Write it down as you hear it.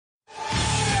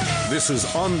This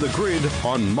is On The Grid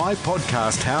on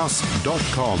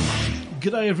mypodcasthouse.com.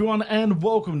 G'day everyone and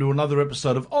welcome to another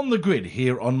episode of On The Grid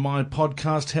here on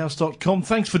mypodcasthouse.com.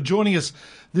 Thanks for joining us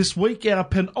this week, our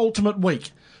penultimate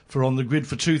week for On The Grid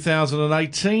for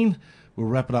 2018. We'll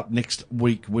wrap it up next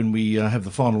week when we have the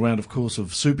final round, of course, of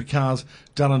Supercars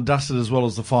done and dusted, as well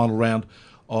as the final round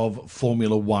of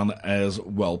Formula One as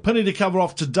well. Plenty to cover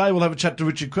off today. We'll have a chat to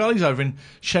Richard Crowley. He's over in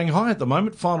Shanghai at the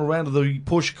moment. Final round of the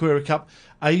Porsche Carrera Cup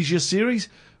Asia Series.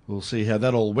 We'll see how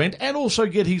that all went and also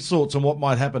get his thoughts on what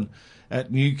might happen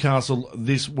at Newcastle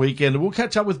this weekend. And we'll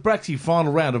catch up with Bracksy.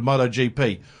 Final round of Moto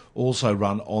GP, also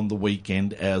run on the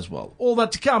weekend as well. All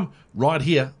that to come right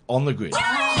here on The Grid.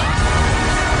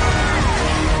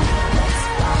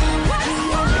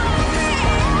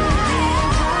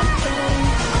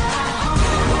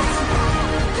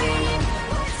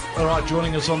 All right,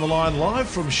 joining us on the line live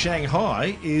from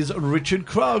Shanghai is Richard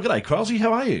Crowley. G'day, Crailsy.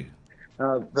 How are you?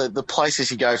 The places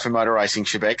you go for motor racing,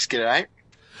 Shebex. G'day.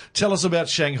 Tell us about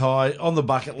Shanghai on the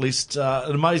bucket list.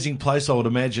 An amazing place, I would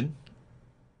imagine.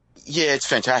 Yeah, it's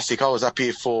fantastic. I'm up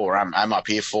here for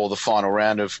the final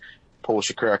round of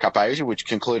Porsche Carrera Cup Asia, which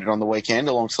concluded on the weekend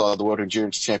alongside the World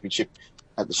Endurance Championship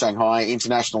at the Shanghai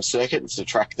International Circuit. It's a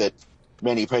track that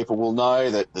many people will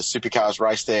know that the Supercars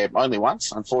raced there only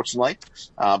once, unfortunately,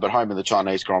 but home of the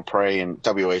Chinese Grand Prix and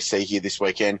WEC here this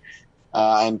weekend.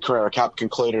 And Carrera Cup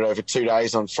concluded over 2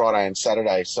 days on Friday and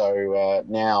Saturday. So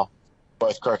now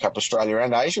both Carrera Cup Australia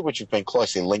and Asia, which have been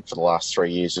closely linked for the last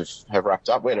 3 years, have wrapped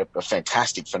up. We had a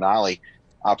fantastic finale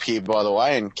up here, by the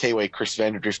way, and Kiwi Chris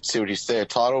Vanderdrift sealed his third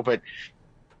title, but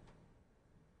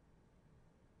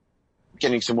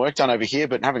getting some work done over here,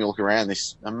 but having a look around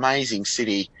this amazing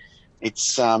city.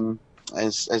 It's as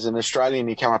an Australian,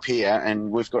 you come up here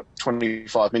and we've got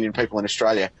 25 million people in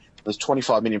Australia. There's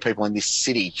 25 million people in this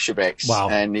city, Shebex. Wow.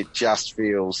 And it just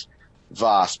feels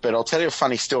vast. But I'll tell you a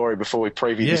funny story before we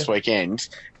preview this weekend.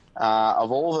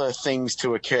 Of all the things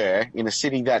to occur in a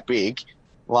city that big,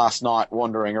 last night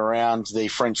wandering around the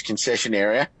French concession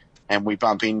area, and we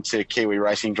bump into Kiwi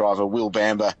racing driver Will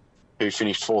Bamber, who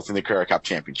finished fourth in the Carrera Cup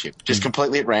Championship. Just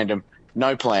completely at random.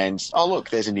 No plans. Oh, look,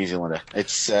 there's a New Zealander.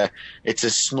 It's a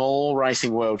small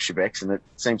racing world, Shebex, and it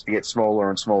seems to get smaller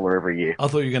and smaller every year. I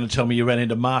thought you were going to tell me you ran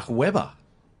into Mark Webber.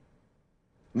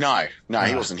 No,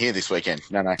 he wasn't here this weekend.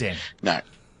 No. Damn. No.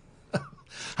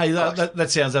 Hey,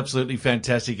 that sounds absolutely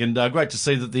fantastic, and great to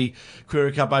see that the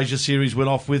Carrera Cup Asia Series went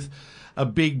off with a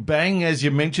big bang. As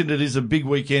you mentioned, it is a big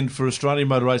weekend for Australian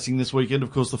motor racing this weekend.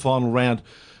 Of course, the final round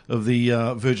of the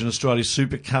Virgin Australia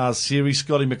Supercars Series.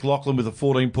 Scott McLaughlan with a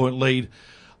 14-point lead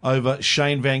over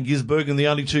Shane van Gisbergen, the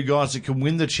only two guys that can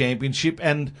win the championship,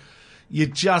 and you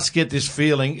just get this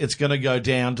feeling it's going to go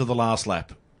down to the last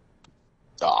lap.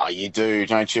 Oh, you do,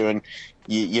 don't you? And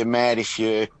you're mad if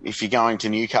you're going to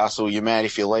Newcastle. You're mad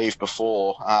if you leave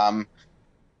before. I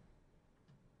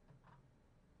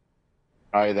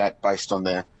know that based on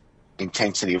the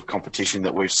intensity of competition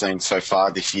that we've seen so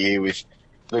far this year, with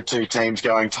the two teams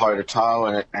going toe to toe,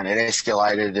 and it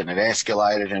escalated and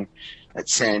at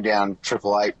Sandown,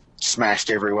 Triple Eight smashed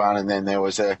everyone, and then there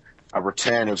was a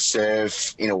return of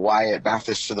serve in a way at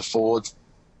Bathurst for the Fords.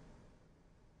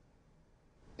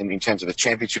 In terms of a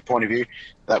championship point of view,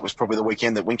 that was probably the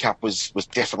weekend that Whincup was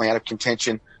definitely out of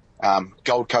contention.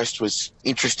 Gold Coast was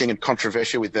interesting and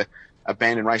controversial with the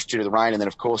abandoned race due to the rain, and then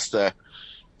of course the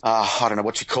I don't know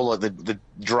what you call it, the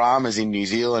dramas in New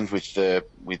Zealand with the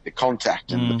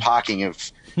contact and the parking of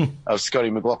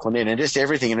Scotty McLaughlan in, and just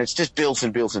everything, and it's just built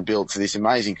and built and built to this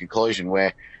amazing conclusion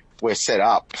where we're set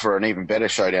up for an even better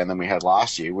showdown than we had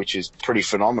last year, which is pretty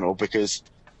phenomenal because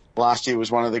last year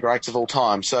was one of the greats of all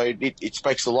time. So it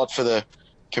speaks a lot for the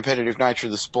competitive nature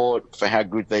of the sport, for how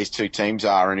good these two teams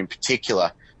are, and in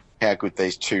particular how good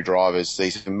these two drivers,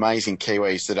 these amazing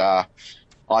Kiwis that are,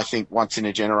 I think,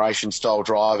 once-in-a-generation style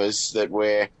drivers that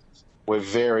we're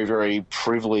very, very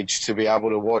privileged to be able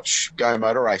to watch go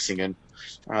motor racing. And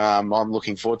I'm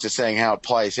looking forward to seeing how it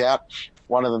plays out.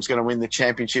 One of them's going to win the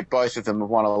championship. Both of them have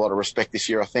won a lot of respect this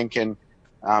year, I think, and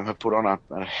have put on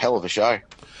a hell of a show.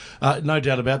 No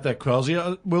doubt about that,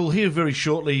 Crailsy. We'll hear very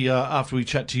shortly after we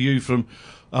chat to you from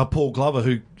Paul Glover,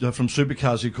 who from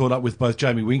Supercars, who caught up with both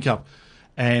Jamie Whincup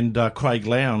and Craig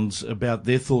Lowndes about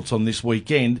their thoughts on this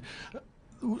weekend.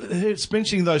 It's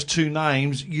mentioning those two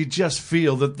names, you just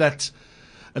feel that that's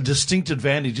a distinct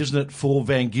advantage, isn't it, for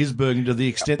Van Gisbergen, to the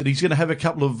extent that he's going to have a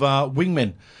couple of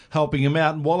wingmen helping him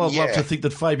out. And while I'd love to think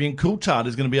that Fabian Coulthard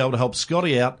is going to be able to help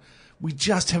Scotty out, we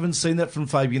just haven't seen that from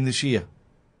Fabian this year.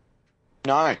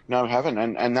 No, haven't.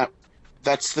 And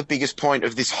that's the biggest point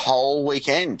of this whole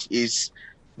weekend, is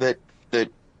that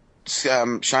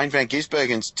Shane van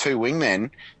Gisbergen's two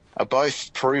wingmen are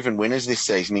both proven winners this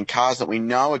season in cars that we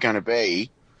know are going to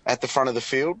be at the front of the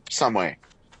field somewhere.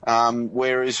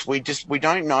 Whereas we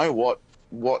don't know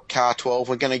what car 12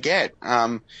 we're going to get.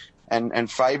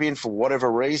 And Fabian, for whatever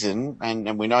reason,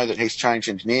 and we know that he's changed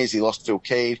engineers, he lost Phil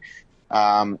Keed,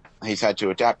 he's had to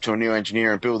adapt to a new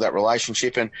engineer and build that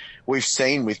relationship. And we've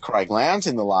seen with Craig Lowndes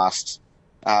in the last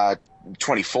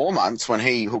 24 months, when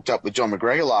he hooked up with John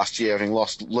McGregor last year, having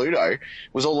lost Ludo,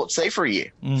 was all at sea for a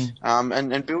year.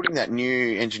 And building that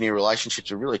new engineer relationship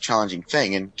is a really challenging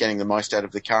thing, and getting the most out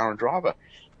of the car and driver.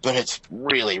 But it's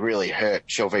really, really hurt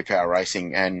Shell V-Power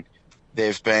Racing, and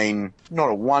they've been not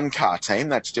a one-car team,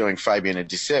 that's doing Fabian a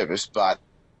disservice, but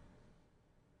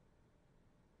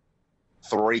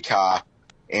three-car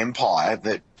empire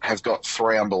that have got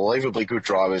three unbelievably good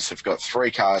drivers, have got three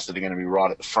cars that are going to be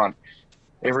right at the front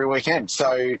every weekend.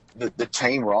 So the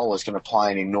team role is going to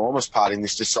play an enormous part in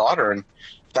this decider, and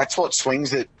that's what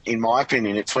swings it, in my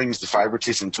opinion, it swings the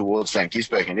favouritism towards Van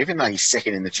Gisbergen. Even though he's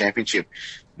second in the championship,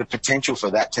 the potential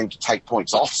for that team to take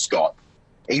points off Scott,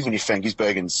 even if Van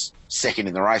Gisbergen's second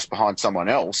in the race behind someone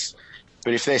else,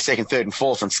 but if they're second, third and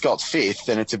fourth and Scott's fifth,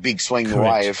 then it's a big swing the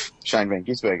way of Shane Van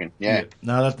Gisbergen. Yeah.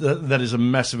 No, that is a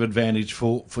massive advantage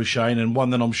for Shane, and one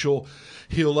that I'm sure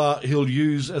he'll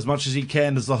use as much as he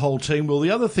can, as the whole team will.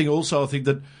 The other thing also, I think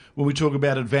that when we talk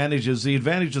about advantages, the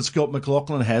advantage that Scott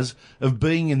McLaughlan has of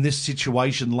being in this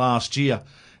situation last year,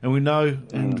 and we know,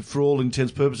 and for all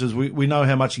intents and purposes, we know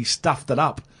how much he stuffed it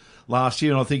up last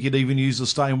year, and I think he'd even use the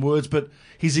same words, but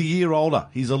he's a year older.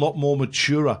 He's a lot more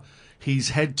mature. He's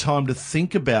had time to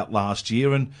think about last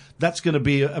year, and that's going to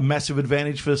be a massive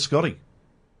advantage for Scotty.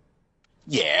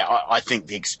 Yeah, I think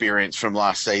the experience from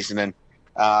last season,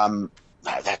 and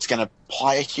that's going to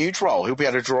play a huge role. He'll be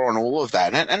able to draw on all of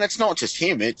that. And it's not just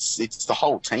him, it's the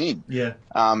whole team. Yeah.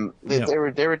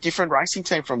 They're a different racing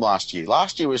team from last year.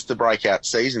 Last year was the breakout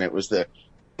season. It was the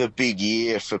big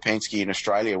year for Penske in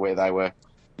Australia, where they were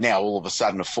now all of a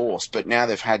sudden a force. But now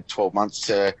they've had 12 months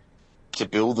to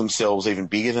build themselves even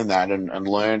bigger than that, and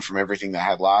learn from everything they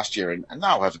had last year. And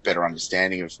they'll have a better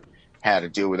understanding of how to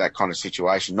deal with that kind of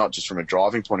situation, not just from a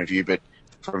driving point of view, but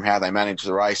from how they manage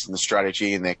the race and the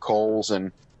strategy and their calls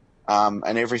and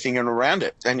everything around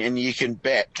it. And you can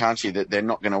bet, can't you, that they're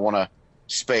not going to want to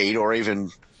speed, or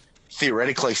even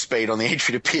theoretically speed, on the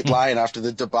entry to pit lane after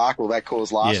the debacle that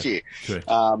caused last year. Correct.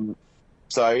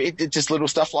 So it just little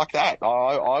stuff like that.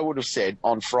 I would have said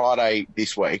on Friday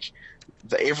this week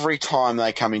that every time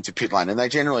they come into pit lane, and they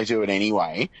generally do it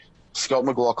anyway, Scott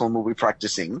McLaughlan will be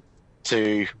practicing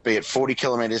to be at 40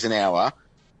 kilometres an hour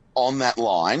on that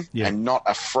line, and not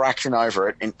a fraction over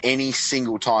it in any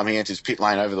single time he enters pit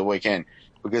lane over the weekend,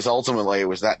 because ultimately it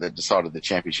was that decided the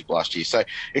championship last year. So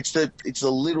it's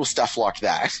the little stuff like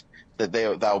that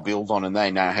they'll build on, and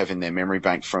they now have in their memory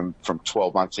bank from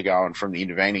 12 months ago and from the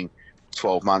intervening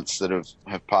 12 months that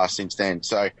have passed since then.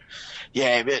 So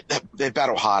yeah, they're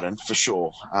battle hardened for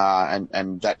sure,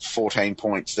 and that 14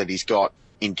 points that he's got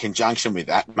in conjunction with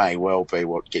that may well be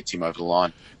what gets him over the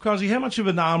line. Crailsy, how much of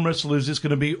an arm wrestle is this going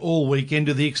to be all weekend,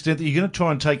 to the extent that you're going to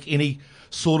try and take any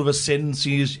sort of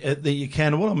ascendancy that you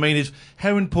can? And what I mean is,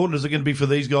 how important is it going to be for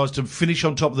these guys to finish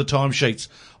on top of the timesheets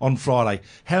on Friday?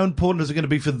 How important is it going to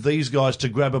be for these guys to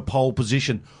grab a pole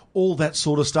position? All that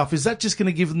sort of stuff. Is that just going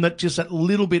to give them that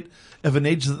little bit of an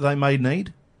edge that they may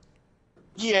need?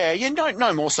 Yeah,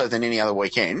 no more so than any other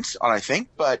weekend, I don't think.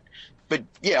 But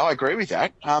yeah, I agree with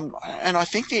that. And I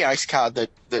think the ace card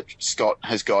that Scott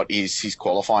has got is his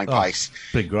qualifying pace.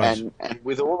 Big grace. And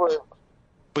with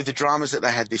the dramas that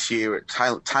they had this year at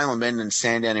Taylor Menden and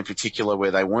Sandown in particular,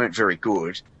 where they weren't very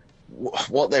good,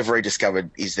 what they've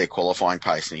rediscovered is their qualifying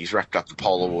pace. And he's wrapped up the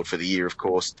pole award for the year, of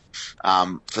course,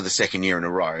 for the second year in a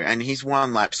row. And his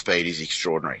one lap speed is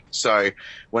extraordinary. So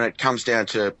when it comes down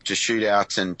to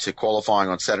shootouts and to qualifying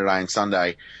on Saturday and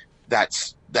Sunday,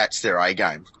 that's their A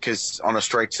game, because on a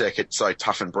street circuit so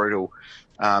tough and brutal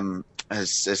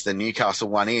as the Newcastle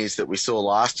one is, that we saw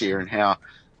last year, and how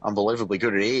unbelievably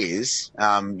good it is,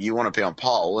 you want to be on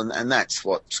pole, and that's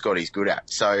what Scotty's good at.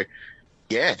 So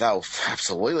yeah, they'll want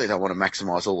to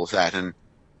maximise all of that. And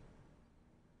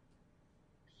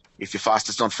if you're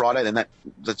fastest on Friday, then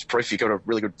that's proof you've got a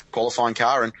really good qualifying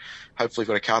car, and hopefully you've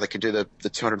got a car that can do the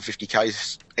 250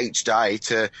 Ks each day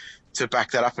to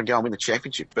back that up and go and win the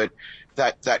championship. But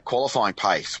that qualifying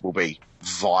pace will be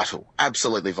vital,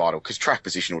 absolutely vital, because track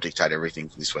position will dictate everything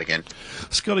this weekend.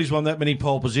 Scotty's won that many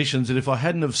pole positions, and if I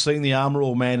hadn't have seen the Armour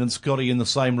All Man and Scotty in the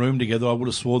same room together, I would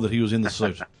have swore that he was in the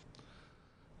suit.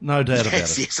 No doubt about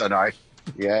it. Yes, I know.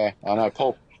 Yeah, I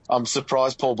know. I'm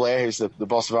surprised Paul Blair, who's the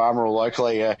boss of Armour All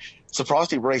locally,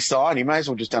 surprised he re-signed. He may as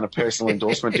well just done a personal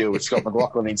endorsement deal with Scott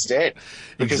McLaughlan instead,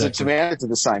 because It's amounted to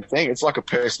the same thing. It's like a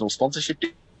personal sponsorship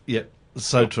deal. Yeah.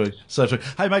 So true, so true.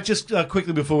 Hey, mate, just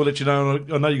quickly before we let you know,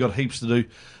 I know you've got heaps to do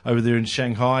over there in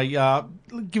Shanghai.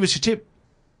 Give us your tip.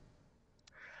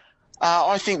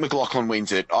 I think McLaughlan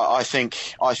wins it. I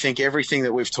think everything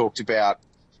that we've talked about,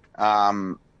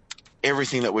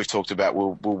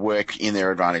 will work in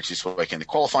their advantage this weekend. The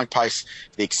qualifying pace,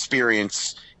 the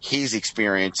experience, his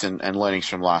experience, and learnings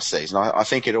from last season. I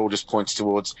think it all just points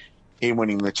towards him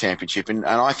winning the championship. And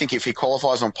I think if he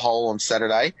qualifies on pole on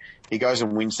Saturday, he goes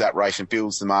and wins that race and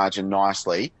builds the margin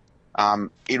nicely.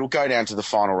 It'll go down to the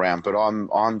final round, but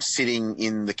I'm sitting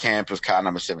in the camp of car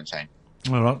number 17.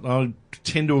 All right, I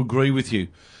tend to agree with you,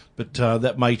 but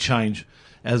that may change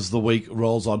as the week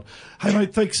rolls on. Hey,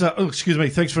 mate, thanks.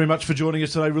 Thanks very much for joining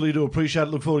us today. Really do appreciate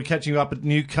it. Look forward to catching you up at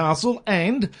Newcastle,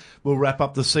 and we'll wrap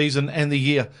up the season and the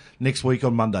year next week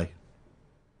on Monday.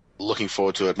 Looking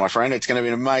forward to it, my friend. It's going to be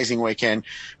an amazing weekend.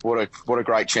 What a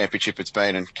great championship it's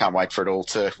been, and can't wait for it all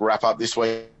to wrap up this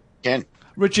weekend.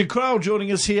 Richard Crail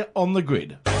joining us here on the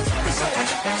grid.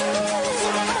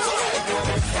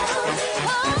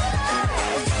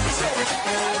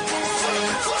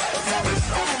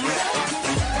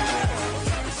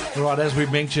 All right, as we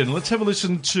mentioned, let's have a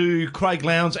listen to Craig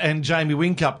Lowndes and Jamie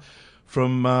Whincup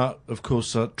from, of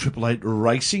course, 888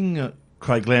 Racing.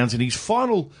 Craig Lowndes in his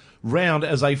final round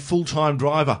as a full-time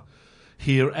driver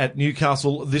here at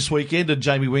Newcastle this weekend, and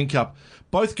Jamie Whincup.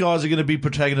 Both guys are going to be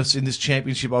protagonists in this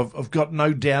championship. I've got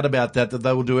no doubt about that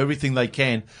they will do everything they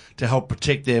can to help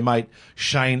protect their mate,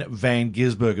 Shane van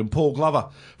Gisbergen. Paul Glover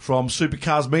from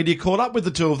Supercars Media caught up with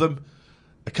the two of them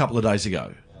a couple of days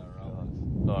ago.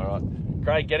 All right.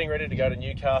 Craig, getting ready to go to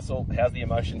Newcastle. How's the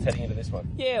emotions heading into this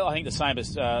one? Yeah, I think the same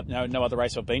as no other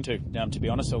race I've been to be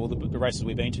honest. So all the races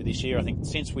we've been to this year, I think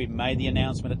since we've made the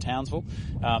announcement at Townsville,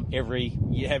 every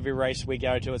race we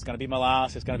go to, it's going to be my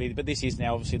last. It's going to be, but this is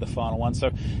now obviously the final one.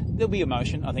 So there'll be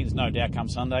emotion. I think there's no doubt come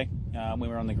Sunday when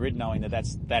we're on the grid, knowing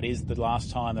that is the last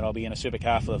time that I'll be in a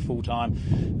supercar for the full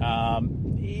time.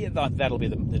 That'll be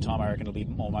the time I reckon it'll be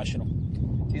more emotional.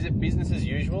 Is it business as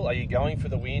usual? Are you going for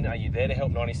the win? Are you there to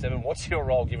help 97? What's your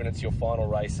role, given it's your final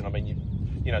race? And I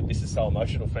mean, this is so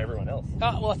emotional for everyone else.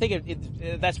 Well, I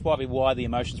think that's probably why the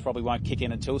emotions probably won't kick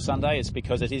in until Sunday. It's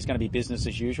because it is going to be business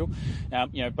as usual.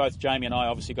 Both Jamie and I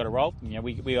obviously got a role.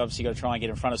 We obviously got to try and get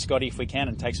in front of Scotty if we can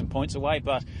and take some points away.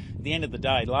 But at the end of the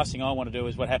day, the last thing I want to do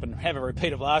is what happened, have a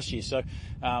repeat of last year. So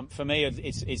for me,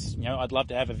 it's I'd love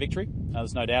to have a victory.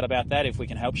 There's no doubt about that. If we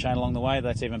can help Shane along the way,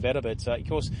 that's even better. But of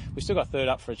course, we've still got third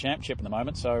up for a championship at the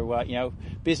moment. So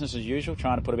business as usual,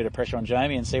 trying to put a bit of pressure on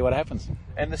Jamie and see what happens.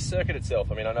 And the circuit itself.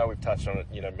 I mean, I know we've touched on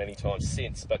it, many times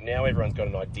since, but now everyone's got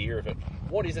an idea of it.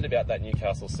 What is it about that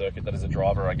Newcastle circuit that, as a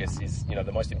driver, I guess is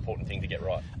the most important thing to get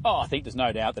right? I think there's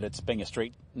no doubt that it's being a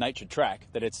street-natured track,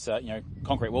 that it's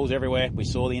concrete walls everywhere. We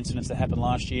saw the incidents that happened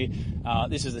last year.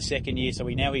 This is the second year, so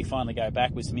we finally go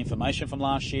back with some information from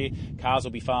last year. Cars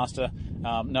will be faster.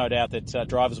 No doubt that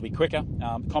drivers will be quicker.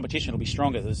 Competition will be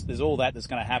stronger. There's all that's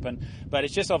going to happen, but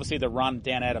it's just obviously the run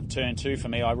down out of turn 2 for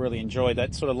me. I really enjoy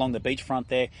that sort of along the beachfront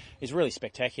there. Is really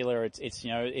spectacular.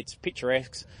 It's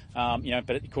picturesque, but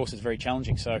of course it's very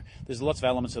challenging. So there's lots of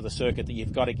elements of the circuit that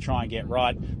you've got to try and get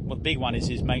right. Well, the big one is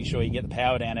make sure you get the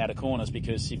power down out of corners,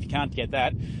 because if you can't get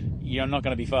that, you're not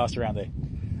going to be fast around there.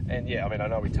 And yeah, I mean, I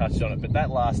know we touched on it, but that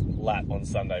last lap on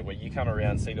Sunday where you come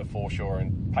around, see the foreshore,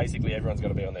 and basically everyone's got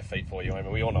to be on their feet for you. I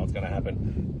mean, we all know what's going to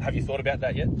happen. Have you thought about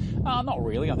that yet? Not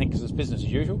really. I think because it's business as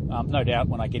usual. No doubt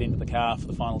when I get into the car for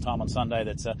the final time on Sunday,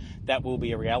 that will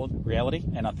be a reality.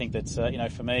 And I think that's,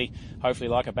 for me, hopefully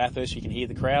like a Bathurst, you can hear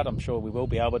the crowd. I'm sure we will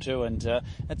be able to. And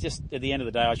it's just at the end of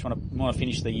the day, I just want to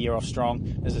finish the year off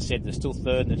strong. As I said, there's still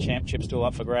third and the championship's still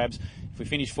up for grabs. If we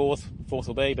finish fourth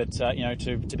will be. But,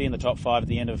 to be in the top 5 at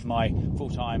the end of my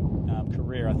full-time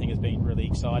career, I think has been really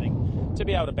exciting to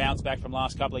be able to bounce back from the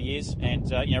last couple of years. And,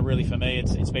 really for me,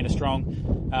 it's been a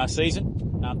strong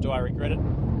season. Do I regret it?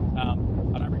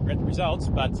 I don't regret the results,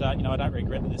 but, I don't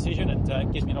regret the decision, and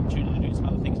it gives me an opportunity to do some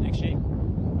other things next year.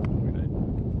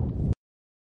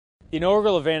 The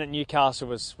inaugural event at Newcastle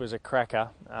was a cracker.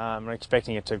 I'm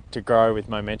expecting it to grow with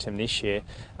momentum this year.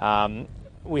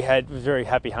 We had a very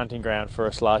happy hunting ground for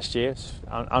us last year. It's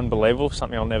unbelievable,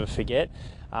 something I'll never forget.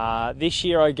 This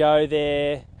year I go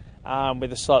there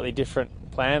with a slightly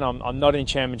different plan. I'm not in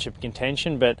championship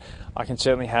contention, but I can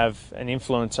certainly have an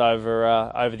influence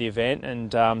over the event,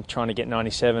 and trying to get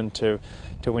 97 to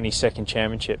win his second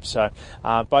championship. So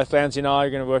both Lowndes and I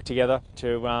are going to work together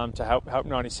to help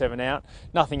 97 out.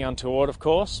 Nothing untoward, of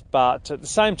course, but at the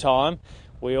same time,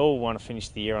 we all want to finish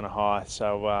the year on a high.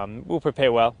 So we'll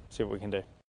prepare well, see what we can do.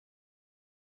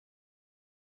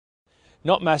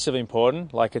 Not massively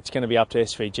important. Like, it's going to be up to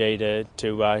SVG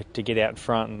to get out in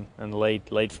front and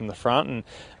lead from the front.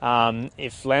 And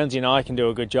if Lowndes and I can do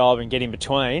a good job and get in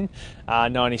between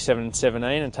 97 and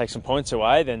 17 and take some points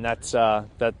away, then that's our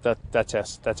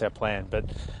plan. But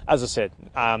as I said,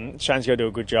 Shane's got to do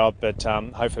a good job. But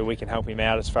hopefully we can help him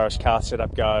out as far as car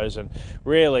setup goes, and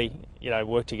really,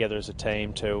 work together as a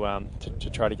team to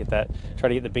try to get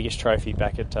the biggest trophy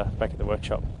back at the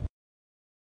workshop.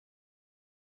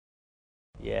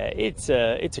 Yeah, it's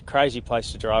a crazy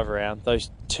place to drive around. Those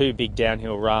two big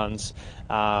downhill runs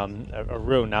are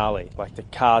real gnarly. Like, the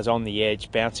car's on the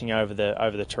edge, bouncing over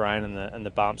the terrain and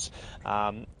the bumps.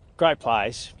 Great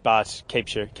place, but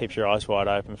keeps your eyes wide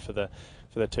open for the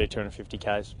 250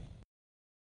 Ks.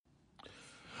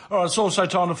 All right, it's also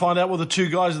time to find out what the two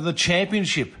guys in the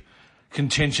championship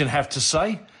contention have to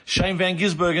say. Shane van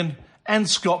Gisbergen and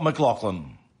Scott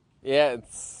McLaughlan. Yeah,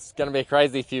 it's going to be a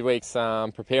crazy few weeks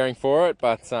preparing for it,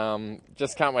 but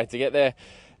just can't wait to get there.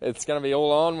 It's going to be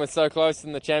all on. We're so close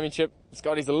in the championship.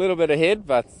 Scotty's a little bit ahead,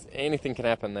 but anything can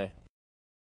happen there.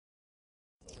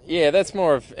 Yeah, that's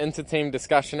more of inter-team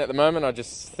discussion at the moment. I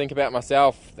just think about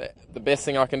myself. The best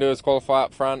thing I can do is qualify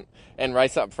up front and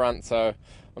race up front, so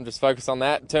I'm just focused on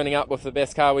that, turning up with the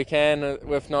best car we can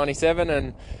with 97,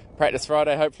 and practice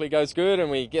Friday hopefully goes good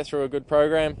and we get through a good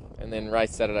program, and then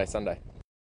race Saturday, Sunday.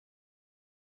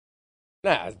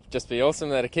 It'd just be awesome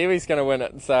that a Kiwi's going to win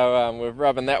it. So we're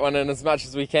rubbing that one in as much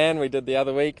as we can. We did the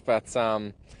other week. But,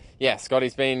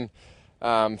 Scotty's been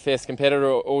fierce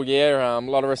competitor all year. A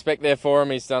lot of respect there for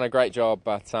him. He's done a great job.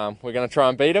 But we're going to try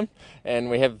and beat him. And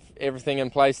we have everything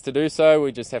in place to do so.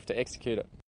 We just have to execute it.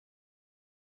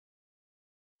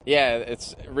 Yeah,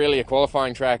 it's really a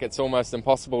qualifying track. It's almost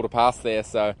impossible to pass there.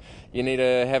 So you need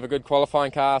to have a good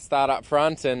qualifying car, start up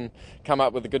front, and come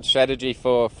up with a good strategy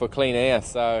for clean air.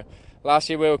 So last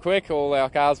year we were quick, all our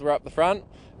cars were up the front,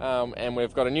 and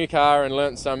we've got a new car and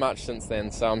learnt so much since then,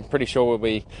 so I'm pretty sure we'll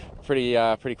be pretty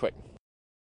quick.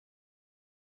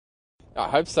 I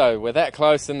hope so. We're that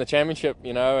close in the championship,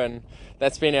 and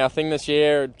that's been our thing this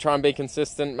year, try and be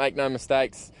consistent, make no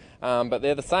mistakes, but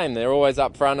they're the same. They're always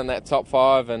up front in that top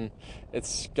five, and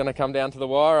it's going to come down to the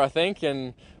wire, I think,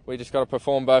 and we just got to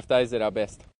perform both days at our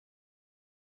best.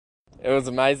 It was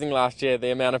amazing last year, the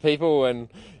amount of people, and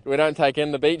we don't take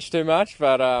in the beach too much,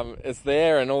 but it's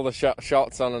there, and all the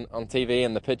shots on TV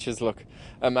and the pictures look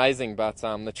amazing. But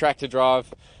the track to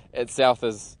drive itself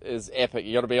is epic.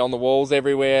 You got to be on the walls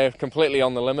everywhere, completely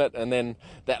on the limit, and then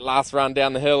that last run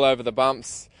down the hill over the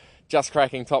bumps, just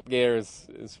cracking top gear is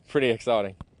pretty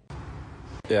exciting.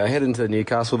 Yeah, I head into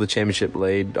Newcastle, the championship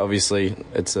lead. Obviously,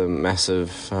 it's a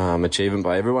massive achievement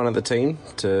by everyone at the team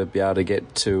to be able to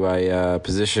get to a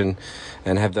position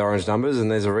and have the orange numbers. And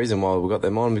there's a reason why we got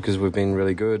them on, because we've been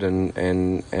really good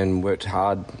and worked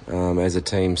hard as a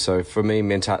team. So for me,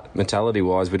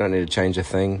 mentality-wise, we don't need to change a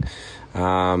thing.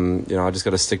 I just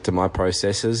got to stick to my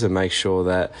processes and make sure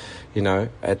that,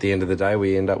 at the end of the day,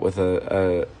 we end up with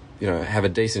have a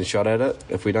decent shot at it.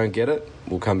 If we don't get it,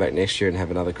 we'll come back next year and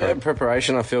have another crack.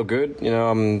 Preparation, I feel good.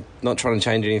 I'm not trying to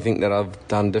change anything that I've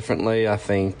done differently. I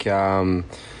think, I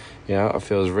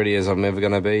feel as ready as I'm ever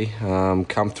going to be,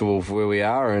 comfortable with where we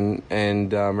are, and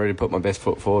ready to put my best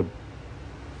foot forward.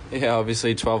 Yeah,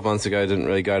 obviously 12 months ago didn't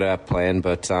really go to our plan,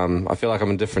 but I feel like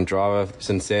I'm a different driver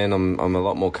since then. I'm a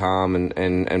lot more calm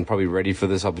and probably ready for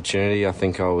this opportunity. I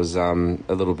think I was a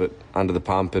little bit under the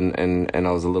pump and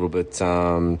I was a little bit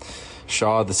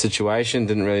shy of the situation,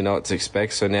 didn't really know what to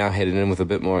expect. So now heading in with a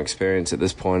bit more experience at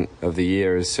this point of the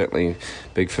year is certainly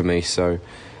big for me. So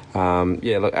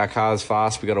look, our car's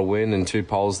fast. We got a win and 2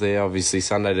 poles there. Obviously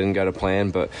Sunday didn't go to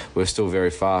plan, but we're still very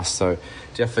fast. So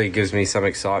definitely gives me some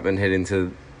excitement heading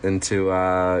into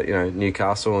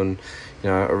Newcastle, and I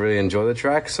really enjoy the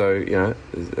track. So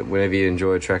whenever you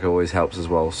enjoy a track, it always helps as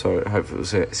well. So hopefully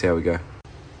we'll see how we go.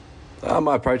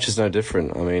 My approach is no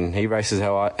different. I mean, he races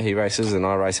how he races, and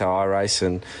I race how I race.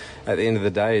 And at the end of the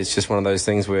day, it's just one of those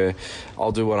things where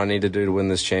I'll do what I need to do to win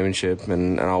this championship,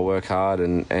 and I'll work hard.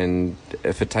 And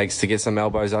if it takes to get some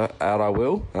elbows out, I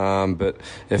will. But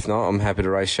if not, I'm happy to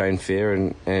race Shane fair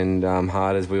and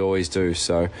hard as we always do.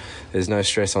 So there's no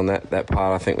stress on that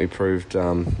part. I think we proved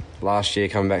last year,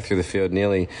 coming back through the field,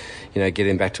 nearly,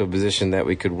 getting back to a position that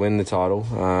we could win the title,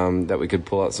 that we could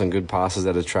pull out some good passes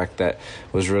at a track that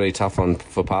was really tough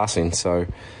for passing. So,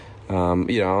 I'm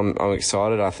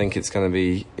excited. I think it's going to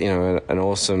be, an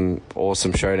awesome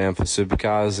showdown for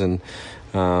Supercars, and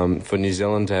for New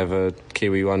Zealand to have a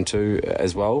Kiwi 1-2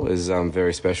 as well is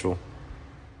very special.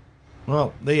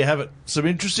 Well, there you have it. Some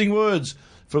interesting words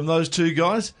from those two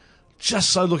guys.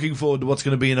 Just so looking forward to what's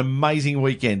going to be an amazing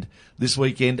weekend this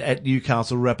weekend at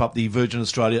Newcastle to wrap up the Virgin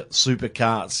Australia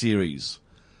Supercar Series.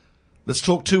 Let's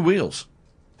talk two wheels.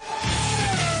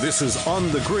 This is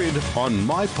On the Grid on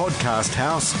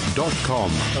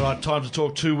mypodcasthouse.com. All right, time to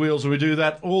talk two wheels, and we do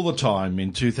that all the time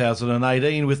in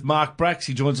 2018 with Mark Bracksy.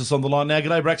 He joins us on the line now.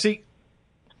 G'day, Bracksy.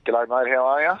 G'day, mate. How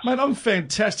are you? Mate, I'm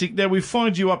fantastic. Now, we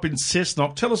find you up in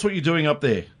Cessnock. Tell us what you're doing up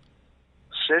there.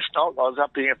 Cessnock, I was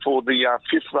up here for the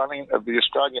fifth running of the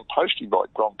Australian Postie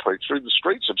Bike Grand Prix through the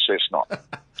streets of Cessnock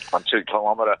on 2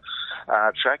 kilometre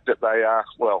track that they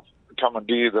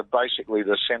commandeered basically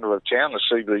the centre of town, the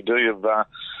CBD of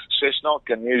Cessnock,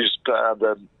 and used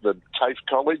the TAFE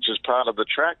College as part of the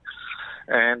track.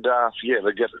 And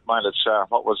they get it, mate. It's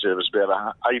it was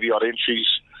about 80 odd entries.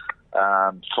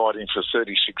 Fighting for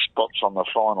 36 spots on the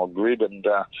final grid, and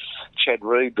Chad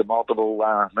Reed, the multiple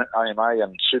AMA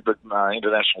and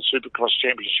International Supercross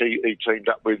Championship, he teamed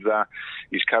up with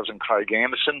his cousin Craig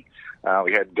Anderson.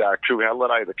 We had Crew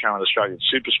Halliday, the current Australian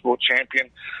Supersport champion.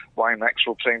 Wayne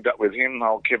Maxwell teamed up with him.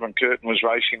 Old Kevin Curtin was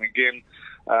racing again.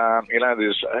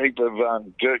 There's a heap of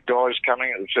dirt guys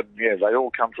coming. They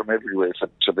all come from everywhere for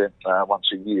this event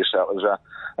once a year, so it was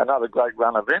another great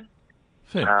run event.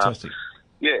 Fantastic.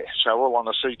 So all on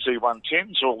the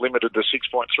CT110s, all limited to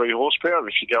 6.3 horsepower.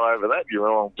 If you go over that, you're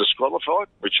all disqualified,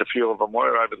 which a few of them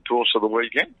were over the course of the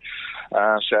weekend.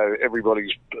 So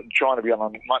everybody's trying to be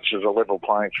on as much as a level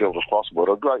playing field as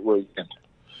possible. A great weekend.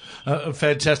 A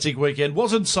fantastic weekend.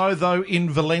 Wasn't so, though, in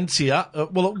Valencia.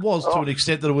 It was to an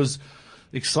extent that it was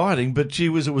exciting, but gee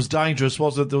whiz, it was dangerous,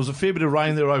 wasn't it? There was a fair bit of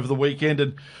rain there over the weekend,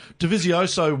 and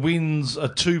Dovizioso wins a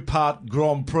 2-part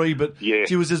Grand Prix, but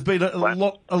gee whiz, there's been a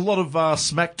lot of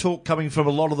smack talk coming from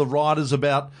a lot of the riders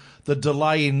about the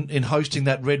delay in hosting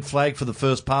that red flag for the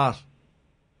first part.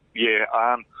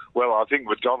 I think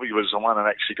Dovey was the one that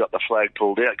actually got the flag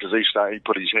pulled out, because he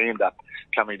put his hand up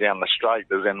coming down the straight,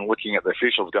 and then looking at the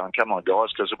officials going, come on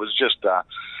guys, because it was just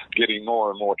getting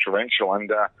more and more torrential,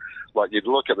 and you'd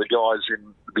look at the guys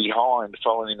in behind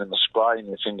following in the spray, and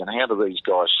you're thinking, how do these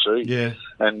guys see? Yeah.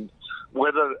 And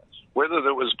whether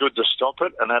it was good to stop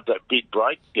it and have that big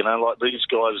break, these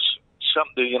guys,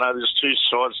 there's two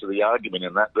sides to the argument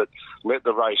in that let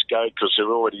the race go because they're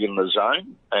already in the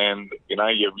zone, and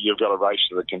you've got to race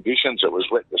to the conditions. It was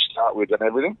wet to start with and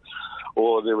everything,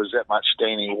 or there was that much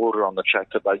standing water on the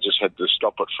track that they just had to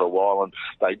stop it for a while, and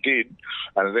they did,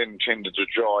 and it then tended to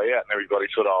dry out, and everybody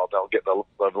thought, they'll get the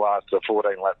last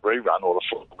 14-lap rerun or the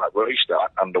 4-lap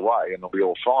restart underway, and it'll be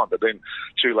all fine. But then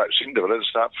 2 laps into it, it'll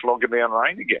start flogging down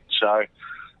rain again. So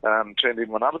turned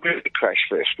into another bit of a crash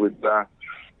fest with.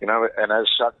 And as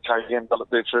such, KTM got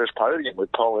their first podium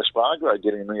with Paul Espargaro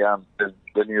getting the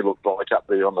new look bike up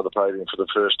there onto the podium for the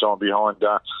first time behind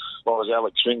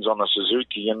Alex Rins on the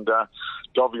Suzuki and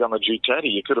Dovey on the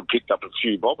Ducati. You could have picked up a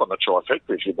few bob on the trifecta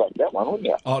if you backed that one, wouldn't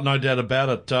you? Oh, no doubt about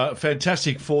it.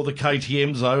 Fantastic for the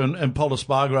KTMs, though, and Paul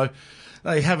Espargaro.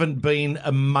 They haven't been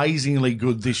amazingly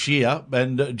good this year,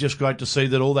 and just great to see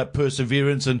that all that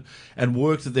perseverance and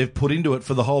work that they've put into it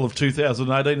for the whole of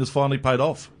 2018 has finally paid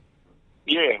off.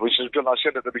 Yeah, which is good. I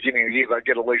said at the beginning of the year they'd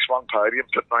get at least one podium,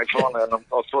 but they finally, and I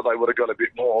thought they would have got a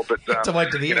bit more. But to wait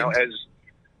to the end.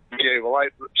 They're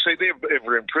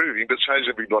ever improving, but so's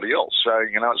everybody else. So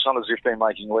it's not as if they're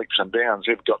making leaps and bounds.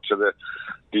 They've got to not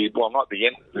the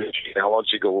end of the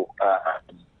technological,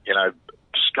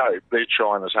 scope. They're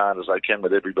trying as hard as they can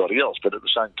with everybody else, but at the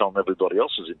same time, everybody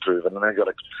else is improving, and they've got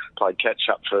to play catch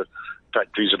up for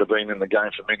factories that have been in the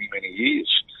game for many, many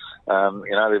years.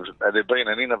 They've been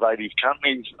an innovative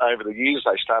company over the years.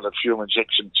 They started fuel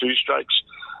injection 2-strokes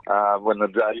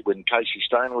when Casey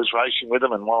Stone was racing with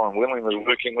them, and Warren Willing was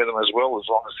working with them as well, as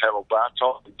long as Harold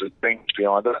Bartok, the things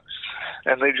behind it.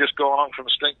 And they've just gone on from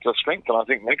strength to strength. And I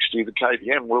think next year the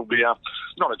KTM will be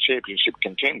not a championship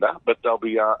contender, but they'll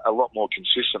be a lot more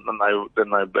consistent than they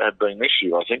have been this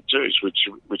year, I think, too,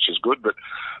 which is good. But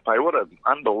hey, what an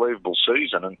unbelievable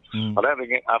season! And I don't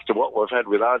think after what we've had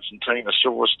with Argentina,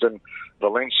 Silverstone,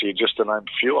 Valencia, just to name a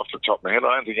few off the top of my head,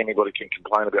 I don't think anybody can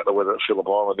complain about the weather at Phillip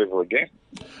Island ever again.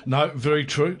 No, very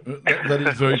true. That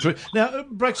is very true. Now,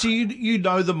 Bracksy, you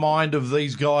know the mind of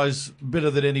these guys better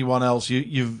than anyone else.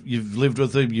 You've lived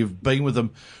with them, you've been with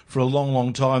them for a long,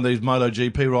 long time. These Moto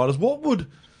GP riders. What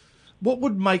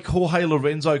would make Jorge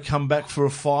Lorenzo come back for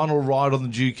a final ride on the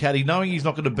Ducati, knowing he's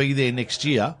not going to be there next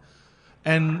year?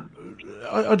 And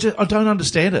I don't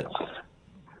understand it.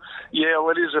 Yeah, well,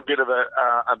 it is a bit of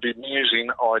a bemusing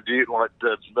idea, like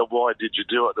the why did you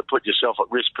do it, to put yourself at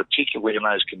risk, particularly in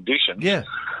those conditions. Yeah.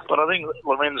 But I think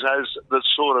Lorenzo's the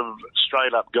sort of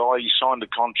straight-up guy. He signed a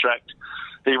contract.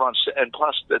 He wants, and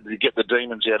plus to get the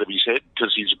demons out of his head,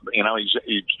 because he's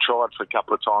tried for a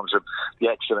couple of times. The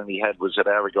accident he had was at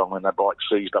Aragon when the bike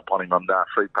seized up on him on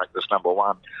free practice number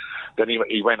 1. Then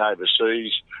he went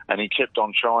overseas and he kept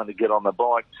on trying to get on the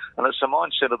bike. And it's the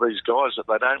mindset of these guys that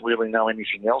they don't really know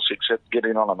anything else except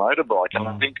getting on a motorbike. And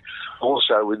I think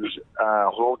also with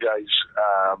Jorge's,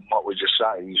 what we just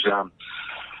say, his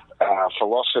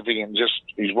philosophy and just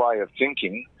his way of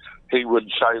thinking, he would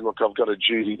say, look, I've got a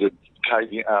duty to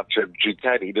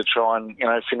Ducati to try and,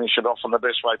 finish it off in the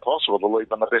best way possible, to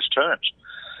leave on the best terms.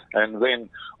 And then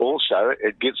also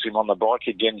it gets him on the bike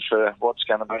again for what's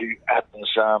going to be happens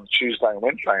Tuesday and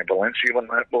Wednesday in Valencia when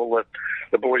all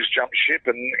the boys jump ship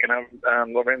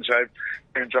and Lorenzo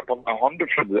ends up on the Honda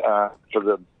for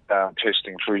the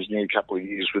testing for his new couple of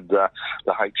years with the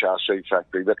HRC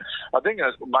factory. But I think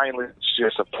mainly it's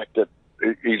just the fact that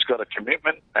he's got a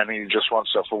commitment and he just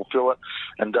wants to fulfil it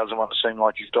and doesn't want to seem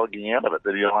like he's dogging out of it,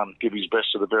 that he'll give his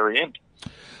best to the very end.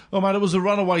 Well, mate, it was a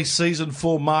runaway season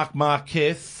for Marc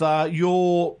Marquez.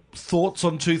 Your thoughts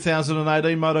on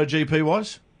 2018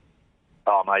 MotoGP-wise?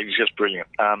 Oh, mate, he's just brilliant.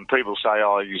 People say,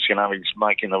 he's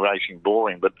making the racing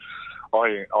boring, but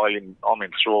I'm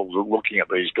enthralled looking at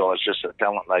these guys, just the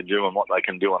talent they do and what they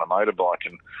can do on a motorbike.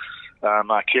 And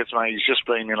Marquez, mate, he's just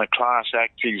been in a class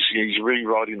act. He's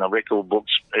rewriting the record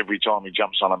books every time he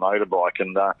jumps on a motorbike.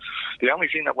 And the only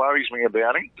thing that worries me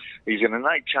about him, he's an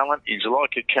innate talent. He's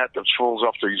like a cat that falls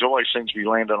off. He always seems to be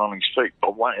landing on his feet.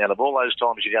 But out of all those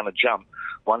times you're going to jump,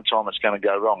 one time it's going to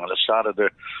go wrong. And it started to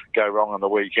go wrong on the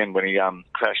weekend when he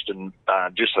crashed and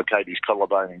dislocated his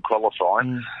collarbone in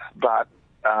qualifying. But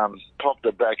popped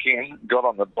it back in, got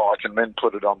on the bike, and then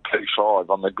put it on P5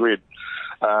 on the grid.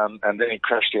 And then he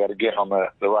crashed out again on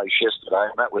the race yesterday,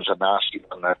 and that was a nasty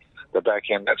one, the back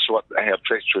end. That's how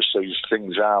treacherous these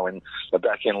things are when the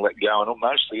back end let go. And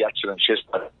most of the accidents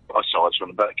yesterday, sides from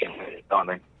the back end, I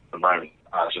think, at the moment.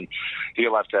 And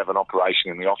he'll have to have an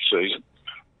operation in the off-season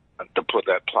to put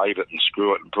that, plate it and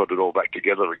screw it and put it all back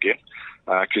together again,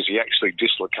 because he actually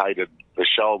dislocated the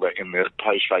shoulder in the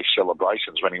post-race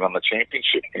celebrations when he won the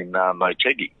championship in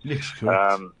Motegi. Yes,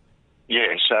 correct.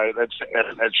 Yeah, so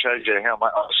that shows you how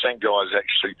much. I've seen guys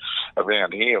actually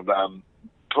around here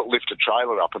lift a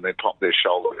trailer up and then pop their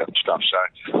shoulder and stuff.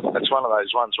 So that's one of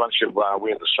those ones. Once you wear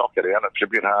the socket out, it's a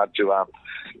bit hard to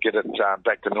get it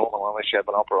back to normal unless you have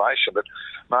an operation. But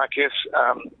Marquez,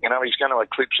 he's going to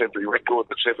eclipse every record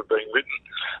that's ever been written.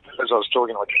 As I was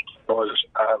talking to guys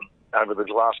over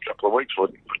the last couple of weeks, we're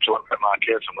talking about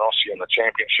Marquez and Rossi and the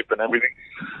championship and everything,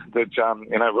 that,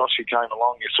 Rossi came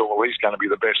along, you saw, well, he's going to be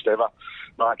the best ever.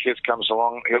 Marquez comes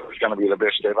along, he's going to be the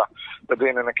best ever. But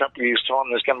then in a couple of years'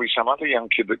 time, there's going to be some other young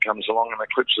kid that comes along and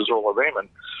eclipses all of them. And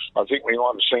I think we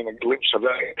might have seen a glimpse of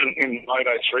that in the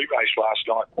Moto 3 race last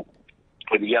night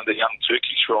with the young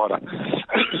Turkish rider,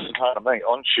 pardon me,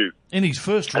 Onshu. In his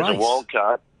first race. As a wild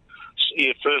card.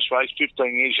 Yeah, first race,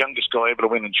 15 years, youngest guy ever to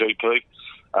win a GP.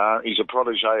 He's a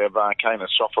protege of Kana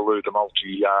Sofalu, the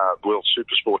multi-world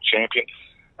supersport champion.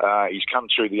 He's come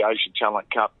through the Asian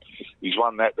Talent Cup. He's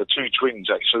won that. The two twins,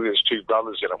 actually, there's two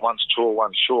brothers in it. One's tall,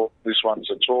 one's short. This one's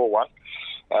a tall one.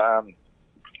 And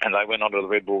they went on to the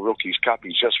Red Bull Rookies Cup.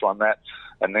 He's just won that.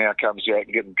 And now comes out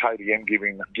and getting KTM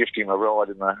gifting a ride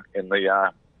in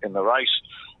the race.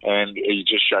 And he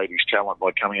just showed his talent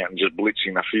by coming out and just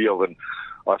blitzing the field. And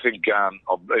I think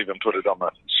I've even put it on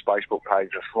the Facebook page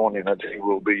this morning that he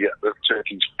will be the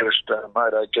Turkey's first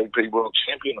MotoGP world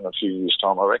champion in a few years'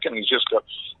 time, I reckon. He's just got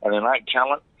an innate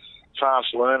talent,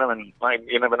 fast learner, and maybe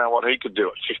you never know what he could do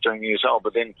at 15 years old.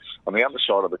 But then on the other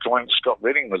side of the coin, Scott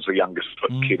Redding was the youngest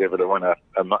kid ever to win a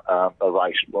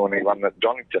race when he won at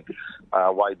Donington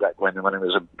way back when he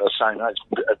was the same age,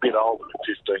 a bit older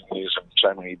than 15 years and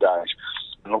so many days.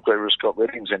 And look where Scott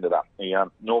Redding's ended up. He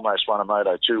almost won a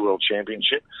Moto 2 World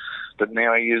Championship, but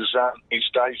now he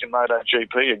stays in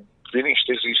MotoGP and finished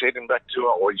as he's heading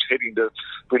to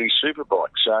British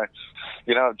Superbike. So,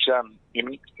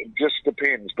 it just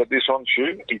depends. But this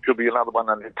Onshu, he could be another one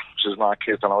that eclipses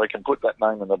Marquez, and I can put that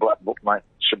name in the black book, mate,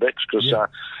 Shebex, because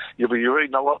you'll be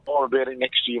reading a lot more about him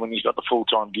next year when he's got the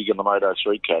full-time gig in the Moto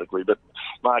 3 category. But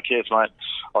Marquez, mate,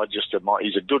 I just admire.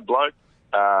 He's a good bloke.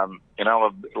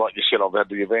 Like you said, I've had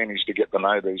the advantage to get to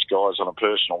know these guys on a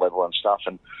personal level and stuff,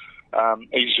 and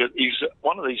he's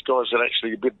one of these guys that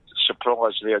actually a bit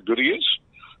surprised at how good he is.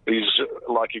 He's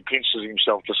like he pinches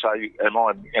himself to say,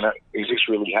 is this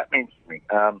really happening for me?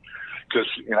 Because,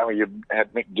 you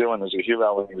had Mick Doohan as a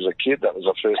hero when he was a kid. That was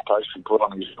the first post he put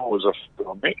on his door was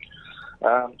on Mick.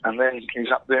 And then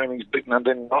he's up there and he's beaten, and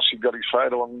then Rossi got his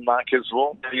photo on Marquez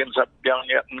wall. He ends up going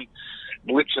out and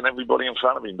blitzing everybody in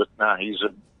front of him. But no, he's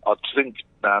I think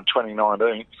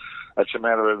 2019, it's a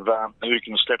matter of who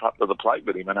can step up to the plate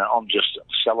with him. And I'm just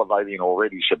salivating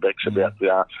already, Shebex,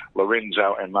 about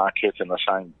Lorenzo and Marquez in the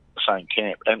same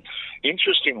camp. And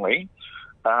interestingly,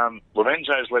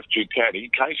 Lorenzo's left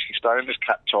Ducati. Casey Stone has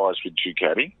cut ties with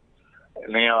Ducati.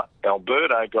 Now,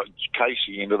 Alberto got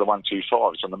Casey into the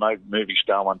 125s, and the movie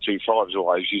star 125s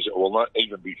always used it, well,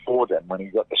 even before then, when he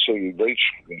got the CEV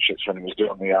championships, when he was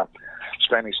doing the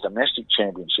Spanish domestic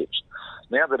championships.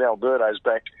 Now that Alberto's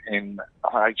back in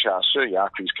HRC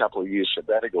after his couple of years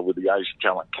sabbatical with the Asian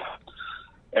Talent Cup,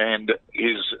 and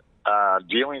his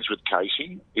dealings with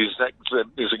Casey, is it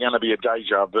going to be a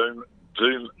deja vu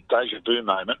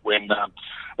moment when,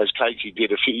 as Casey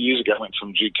did a few years ago, went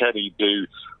from Ducati to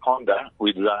Honda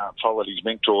with followed his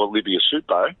mentor Livia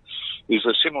Supo. Is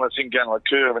a similar thing going to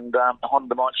occur, and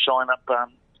Honda might sign up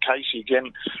Casey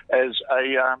again as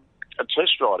a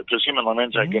test rider, because him and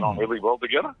Lorenzo get on really well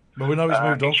together. Well, we know he's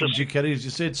moved on from Ducati, as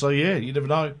you said, so yeah, you never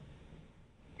know.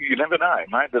 You never know,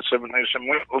 mate. There's some,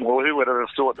 well, who would have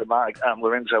thought that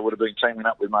Lorenzo would have been teaming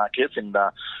up with Marquez in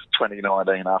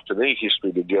 2019 after their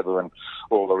history together and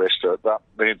all the rest of it. But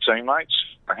they're teammates.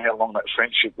 How long that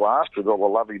friendship lasts with all the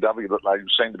lovey-dovey that they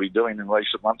seem to be doing in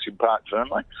recent months in Park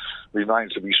Fernley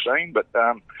remains to be seen. But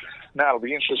no, it'll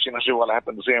be interesting to see what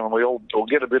happens there, and we'll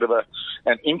get a bit of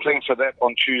an inkling for that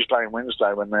on Tuesday and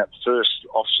Wednesday when that first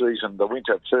off-season, the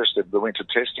winter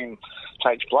testing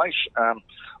takes place.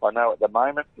 I know at the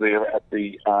moment they're at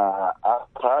the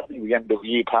party, the end of the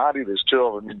year party. There's two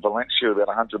of them in Valencia, about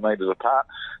 100 metres apart.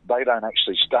 They don't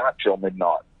actually start till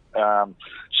midnight.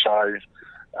 So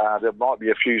there might be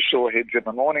a few sore heads in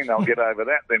the morning. They'll get over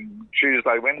that. Then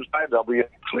Tuesday, Wednesday, they'll be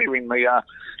clearing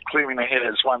ahead.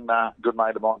 As one good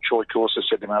mate of mine, Troy Corser,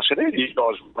 said to me, I said, "Hey, you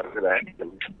guys work with that?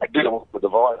 I did it with the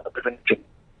virus, but then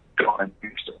gone and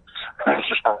used it."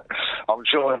 I'm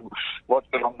sure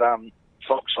watching on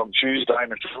Fox on Tuesday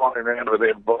and it's flying around with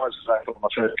their visors over on the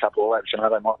first couple of laps,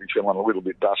 they might be feeling a little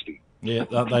bit dusty. Yeah,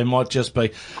 they might just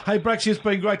be. Hey, Bracksy, it's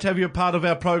been great to have you a part of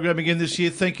our program again this year.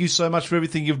 Thank you so much for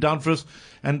everything you've done for us,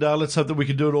 and let's hope that we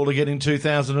can do it all again in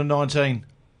 2019.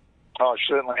 I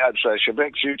certainly hope so,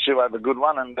 Shebex. You two have a good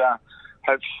one, and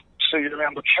hope to see you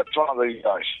around the traps one of these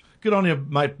days. Good on you,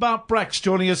 mate. Bart Brax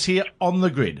joining us here on The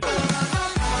Grid.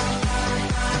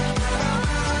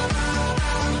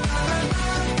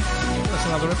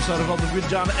 Another episode of On The Grid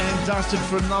done and dusted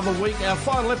for another week. Our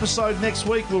final episode next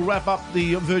week will wrap up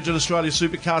the Virgin Australia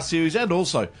Supercar Series and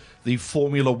also the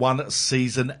Formula One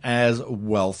season as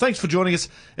well. Thanks for joining us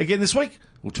again this week.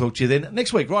 We'll talk to you then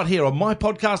next week right here on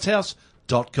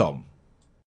mypodcasthouse.com.